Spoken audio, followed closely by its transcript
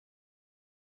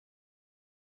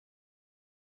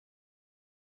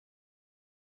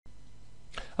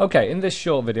Okay, in this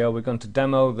short video we're going to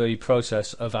demo the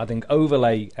process of adding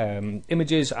overlay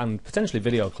images and potentially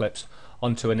video clips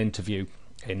onto an interview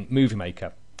in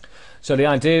MovieMaker. So the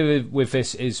idea with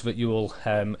this is that you will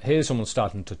hear someone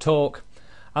starting to talk.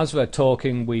 As they're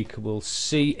talking, we will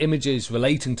see images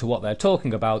relating to what they're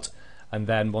talking about, and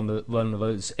then one of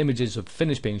those images have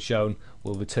finished being shown,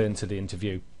 we'll return to the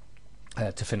interview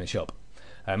to finish up.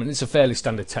 And it's a fairly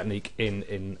standard technique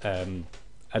in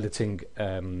editing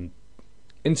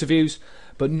interviews,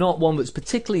 but not one that's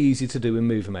particularly easy to do in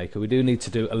MovieMaker. We do need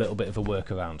to do a little bit of a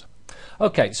workaround.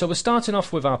 Okay, so we're starting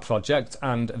off with our project,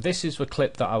 and this is the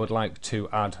clip that I would like to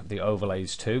add the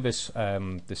overlays to, this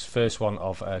first one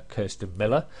of Kirsten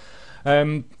Miller.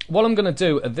 What I'm going to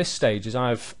do at this stage is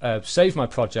I've saved my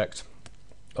project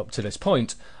up to this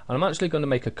point, and I'm actually going to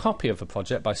make a copy of the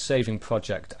project by saving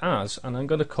project as, and I'm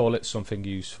going to call it something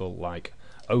useful like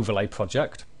overlay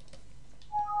project.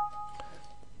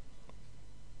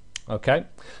 Okay,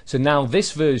 so now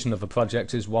this version of the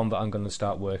project is one that I'm going to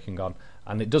start working on,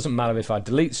 and it doesn't matter if I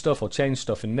delete stuff or change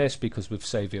stuff in this because we've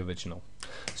saved the original.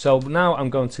 So now I'm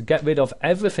going to get rid of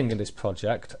everything in this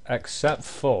project except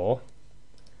for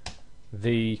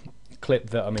the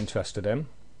clip that I'm interested in.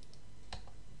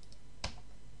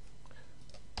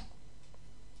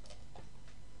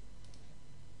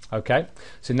 Okay,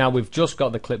 so now we've just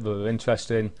got the clip that we're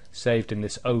interested in saved in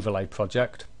this overlay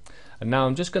project, and now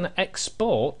I'm just going to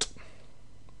export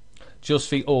just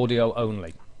the audio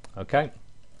only. Okay,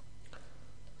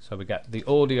 so we get the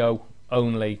audio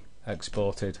only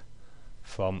exported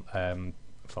from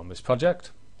this project.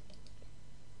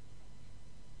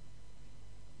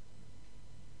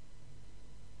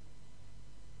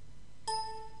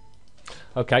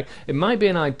 Okay, it might be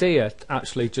an idea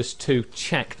actually just to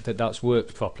check that that's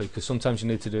worked properly, because sometimes you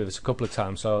need to do this a couple of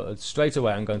times. So straight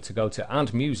away I'm going to go to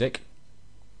Add Music,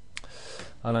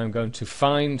 and I'm going to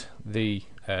find the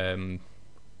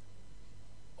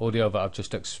audio that I've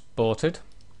just exported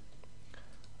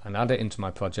and add it into my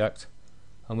project,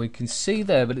 and we can see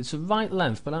there that it's the right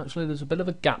length, but actually there's a bit of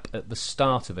a gap at the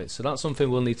start of it, so that's something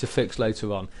we'll need to fix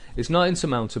later on. It's not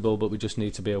insurmountable, but we just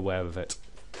need to be aware of it.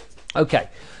 Okay,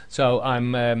 so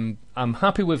I'm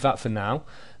happy with that for now.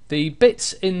 The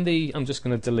bits in the, I'm just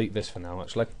going to delete this for now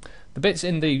actually. The bits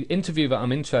in the interview that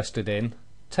I'm interested in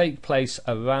take place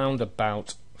around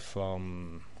about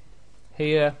from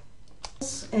here.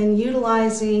 And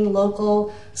utilizing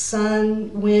local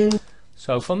sun, wind.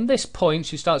 So from this point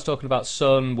she starts talking about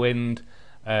sun, wind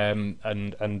and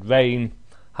rain,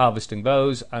 harvesting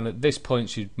those, and at this point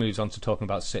she moves on to talking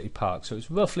about city park. So it's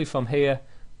roughly from here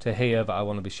to here that I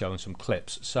want to be showing some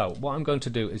clips. So what I'm going to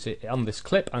do is on this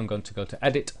clip I'm going to go to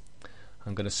edit.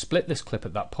 I'm going to split this clip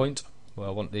at that point where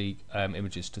I want the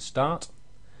images to start.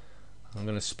 I'm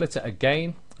going to split it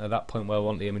again at that point where I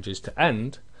want the images to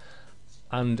end,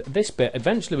 and this bit,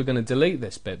 eventually we're going to delete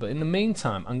this bit, but in the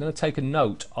meantime I'm going to take a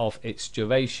note of its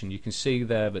duration. You can see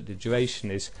there that the duration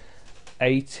is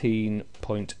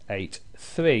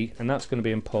 18.83, and that's going to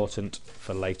be important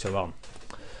for later on.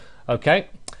 Okay,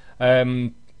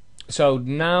 so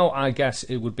now I guess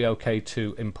it would be okay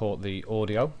to import the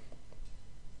audio.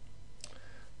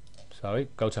 Sorry,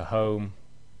 go to Home,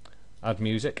 Add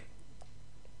Music,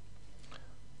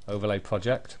 Overlay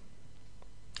Project,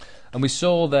 and we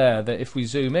saw there that if we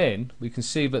zoom in we can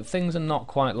see that things are not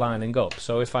quite lining up.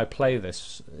 So if I play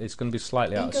this, it's going to be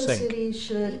slightly out of sync.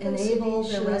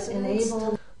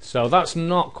 So that's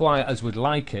not quite as we'd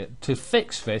like it. To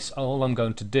fix this, all I'm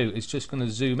going to do is just going to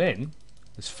zoom in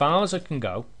as far as I can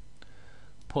go,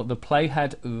 put the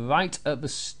playhead right at the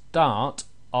start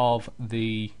of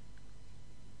the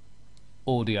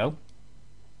audio,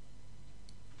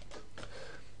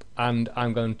 and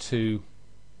I'm going to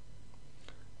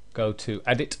go to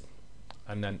Edit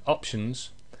and then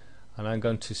Options, and I'm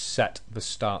going to set the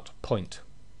start point.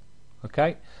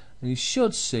 Okay, and you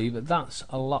should see that that's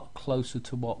a lot closer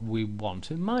to what we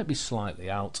want. It might be slightly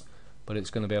out, but it's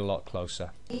going to be a lot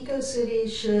closer.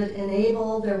 Eco-cities should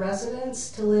enable their residents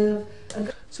to live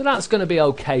so that's going to be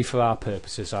okay for our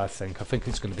purposes. I think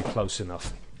it's going to be close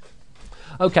enough.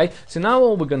 Okay, so now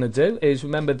all we're going to do is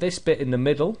remember this bit in the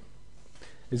middle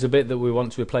is a bit that we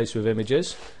want to replace with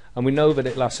images, and we know that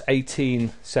it lasts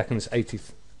 18 seconds,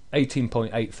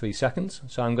 18.83 seconds.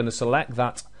 So I'm going to select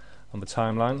that on the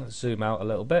timeline. Let's zoom out a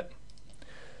little bit.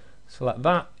 Select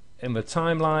that in the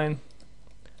timeline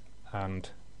and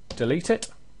delete it.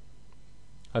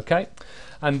 Okay,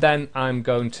 and then I'm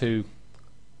going to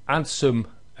add some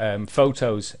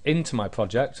photos into my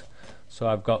project. So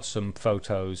I've got some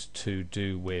photos to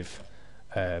do with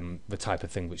the type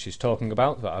of thing which she's talking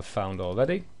about that I've found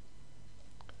already.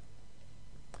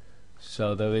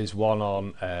 So there is one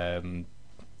on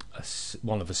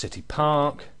one of a city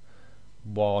park,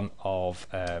 one of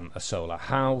a solar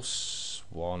house,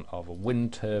 one of a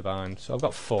wind turbine. So I've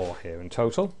got 4 here in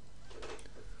total.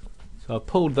 So I've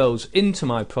pulled those into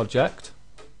my project,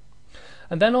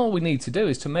 and then all we need to do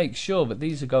is to make sure that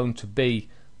these are going to be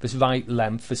this right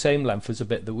length, the same length as the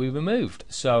bit that we removed.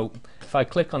 So if I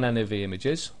click on any of the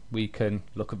images, we can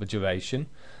look at the duration.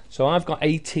 So I've got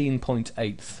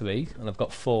 18.83 and I've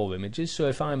got 4 images. So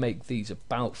if I make these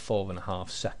about 4.5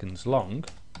 seconds long,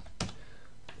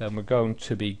 then we're going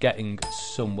to be getting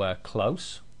somewhere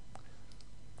close.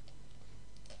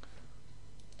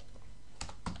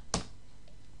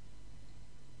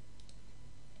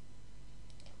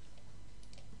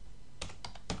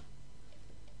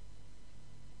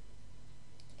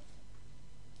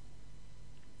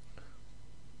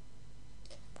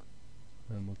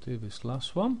 And we'll do this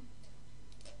last one.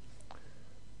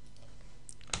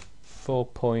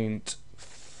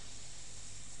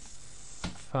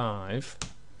 4.5.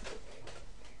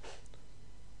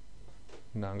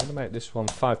 Now I'm going to make this one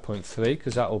 5.3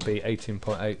 because that will be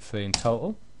 18.83 in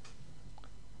total.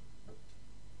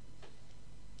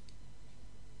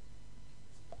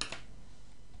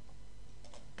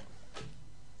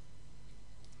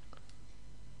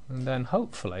 And then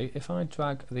hopefully if I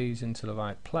drag these into the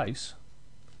right place,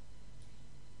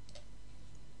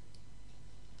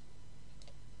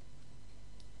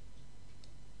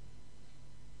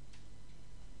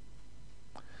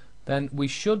 then we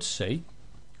should see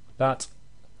that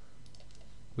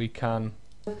we can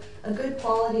a good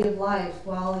quality of life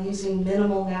while using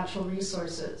minimal natural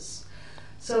resources.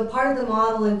 So part of the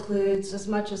model includes, as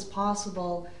much as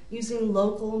possible, using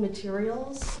local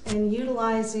materials and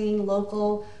utilizing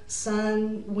local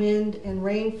sun, wind, and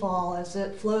rainfall as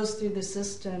it flows through the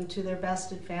system to their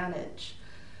best advantage.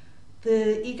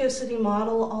 The EcoCity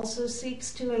model also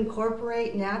seeks to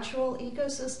incorporate natural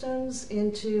ecosystems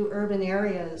into urban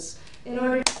areas in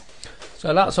order.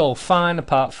 So that's all fine,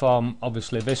 apart from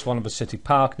obviously this one of a city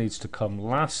park needs to come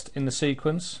last in the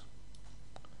sequence.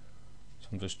 So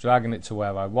I'm just dragging it to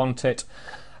where I want it.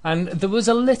 And there was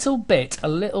a little bit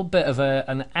of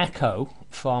an echo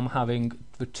from having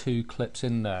the 2 clips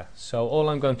in there. So all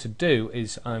I'm going to do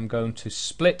is I'm going to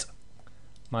split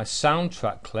my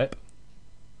soundtrack clip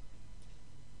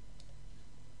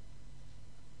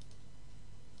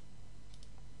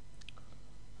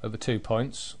over 2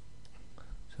 points.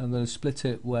 So I'm going to split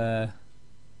it where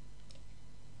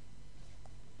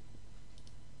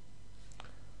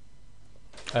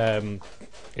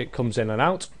it comes in and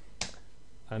out,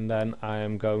 and then I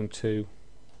am going to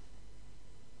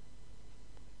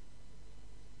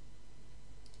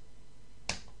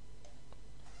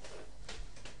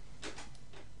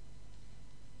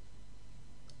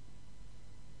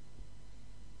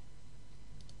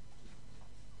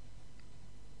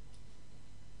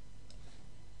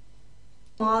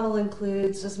model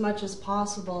includes, as much as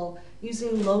possible,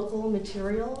 using local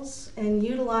materials and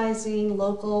utilizing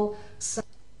local sun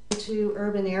to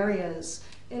urban areas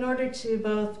in order to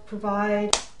both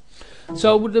provide.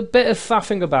 So with a bit of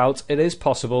faffing about, it is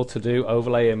possible to do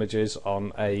overlay images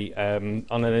on a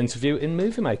on an interview in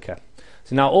MovieMaker.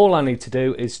 So now all I need to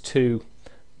do is to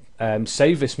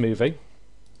save this movie.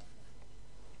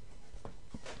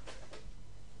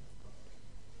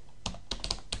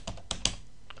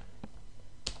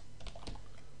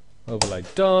 Overlay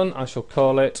done, I shall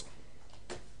call it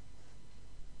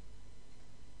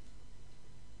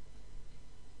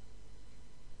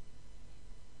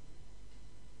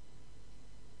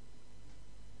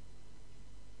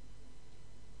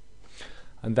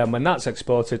and then when that's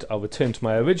exported, I'll return to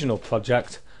my original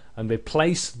project and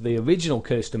replace the original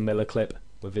Kirsten Miller clip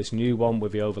with this new one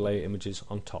with the overlay images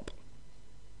on top.